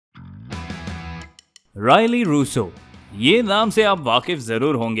Rilee Rousseau, ये नाम से आप वाकिफ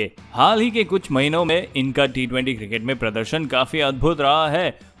जरूर होंगे। हाल ही के कुछ महीनों में इनका टी20 क्रिकेट में प्रदर्शन काफी अद्भुत रहा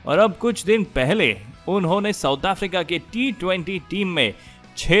है और अब कुछ दिन पहले उन्होंने साउथ अफ्रीका के टी20 टीम में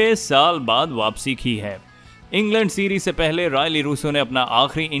 6 साल बाद वापसी की है। इंग्लैंड सीरीज से पहले रायली रूसो ने अपना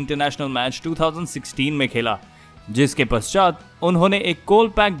आखिरी इंटरनेशनल मैच 2016 में खेला, जिसके पश्चात उन्होंने एक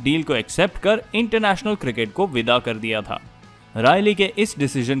कोलपैक डील को एक्सेप्ट कर इंटरनेशनल क्रिकेट को विदा कर दिया था। रायली के इस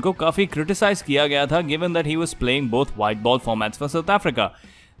डिसीजन को काफी क्रिटिसाइज किया गया था, given that he was playing both white ball formats for south Africa.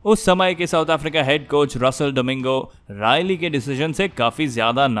 उस समय के south Africa head coach Russell Domingo Rilee के डिसीजन से काफी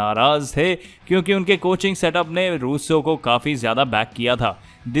ज्यादा नाराज थे, क्योंकि उनके कोचिंग सेटअप ने रूसो को काफी ज्यादा बैक किया था,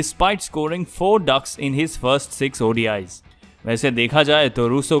 despite scoring 4 ducks in his first 6 ODIs। वैसे देखा जाए तो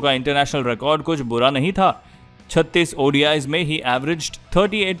रूसो का इंटरनेशनल रिकॉर्ड कुछ बुरा नहीं था। 36 ODIs में he averaged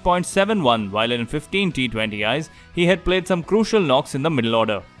 38.71 while in 15 T20Is he had played some crucial knocks in the middle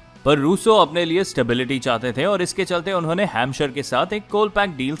order। पर रूसो अपने लिए स्टेबिलिटी चाहते थे और इसके चलते उन्होंने हैम्पशायर के साथ एक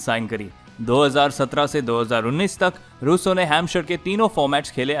कोलपैक डील साइन करी। 2017 से 2019 तक रूसो ने हैम्पशायर के तीनों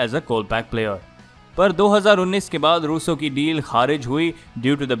फॉर्मेट्स खेले एज अ कोलपैक प्लेयर। पर 2019 के बाद रूसो की डील खारिज हुई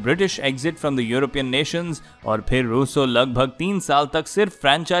due to the British exit from the European Nations और फिर रूसो लगभग 3 साल तक सिर्फ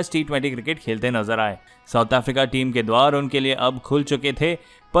फ्रेंचाइज टी20 क्रिकेट खेलते नजर आए। साउथ अफ्रीका टीम के द्वार उनके लिए अब खुल चुके थे,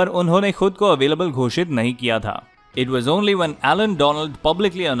 पर उन्होंने खुद को अवेलेबल घोषित नहीं किया था। It was only when Alan Donald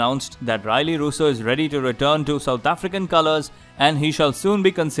publicly announced that Rayle Rossouw is ready to return to South African colours and he shall soon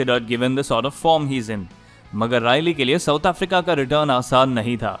be considered given the sort of form he's in। मगर Rilee के लिए south Africa का return आसान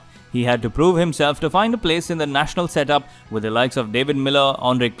नहीं था। He had to prove himself to find a place in the national setup with the likes of David Miller,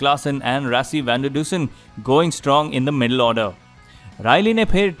 Andre Klaassen and Rassie van der Dussen going strong in the middle order। Rilee ने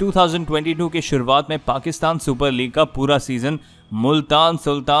फिर 2022 की शुरुआत में Pakistan super league का पूरा season Multan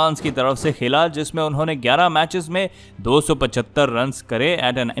sultans की तरफ से खेला, जिसमें उन्होंने 11 मैचेस में 275 रन्स करे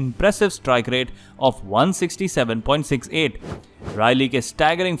eight N impressive strike rate of 167.68। Rilee के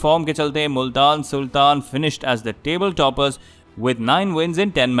स्टैगरिंग फॉर्म के चलते Multan Sultan finished as the table toppers with 9 wins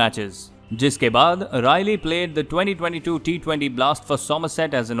in 10 matches। जिसके बाद Rilee played the 2022 T20 Blast for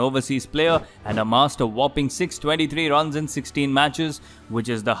Somerset as an overseas player and amassed a whopping 623 runs in 16 matches,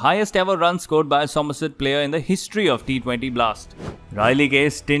 which is the highest ever run scored by a Somerset player in the history of T20 Blast। Rilee के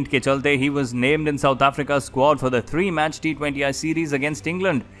इस stint के चलते he was named in South Africa's squad for the 3-match T20I series against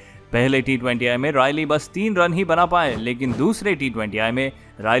England। पहले T20I में Rilee बस 3 run ही बना पाए, लेकिन दूसरे T20I में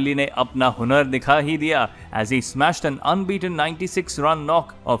रायली ने अपना हुनर दिखा ही दिया as he smashed an unbeaten 96-run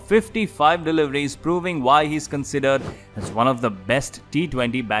knock of 55 deliveries, proving why he is considered as one of the best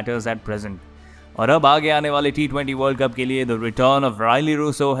T20 batters at present। और अब आगे आने वाले T20 वर्ल्ड कप के लिए the return of Rayle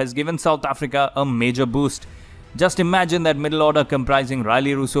Rossouw has given South Africa a major boost। Just imagine that middle order comprising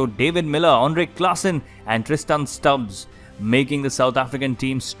Rayle Rossouw, David Miller, Andre Klaassen and Tristan Stubbs, making the South African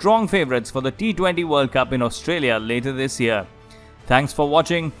team strong favourites for the T20 World Cup in Australia later this year। Thanks for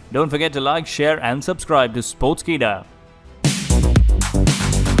watching. Don't forget to like, share and subscribe to sportsKeeda।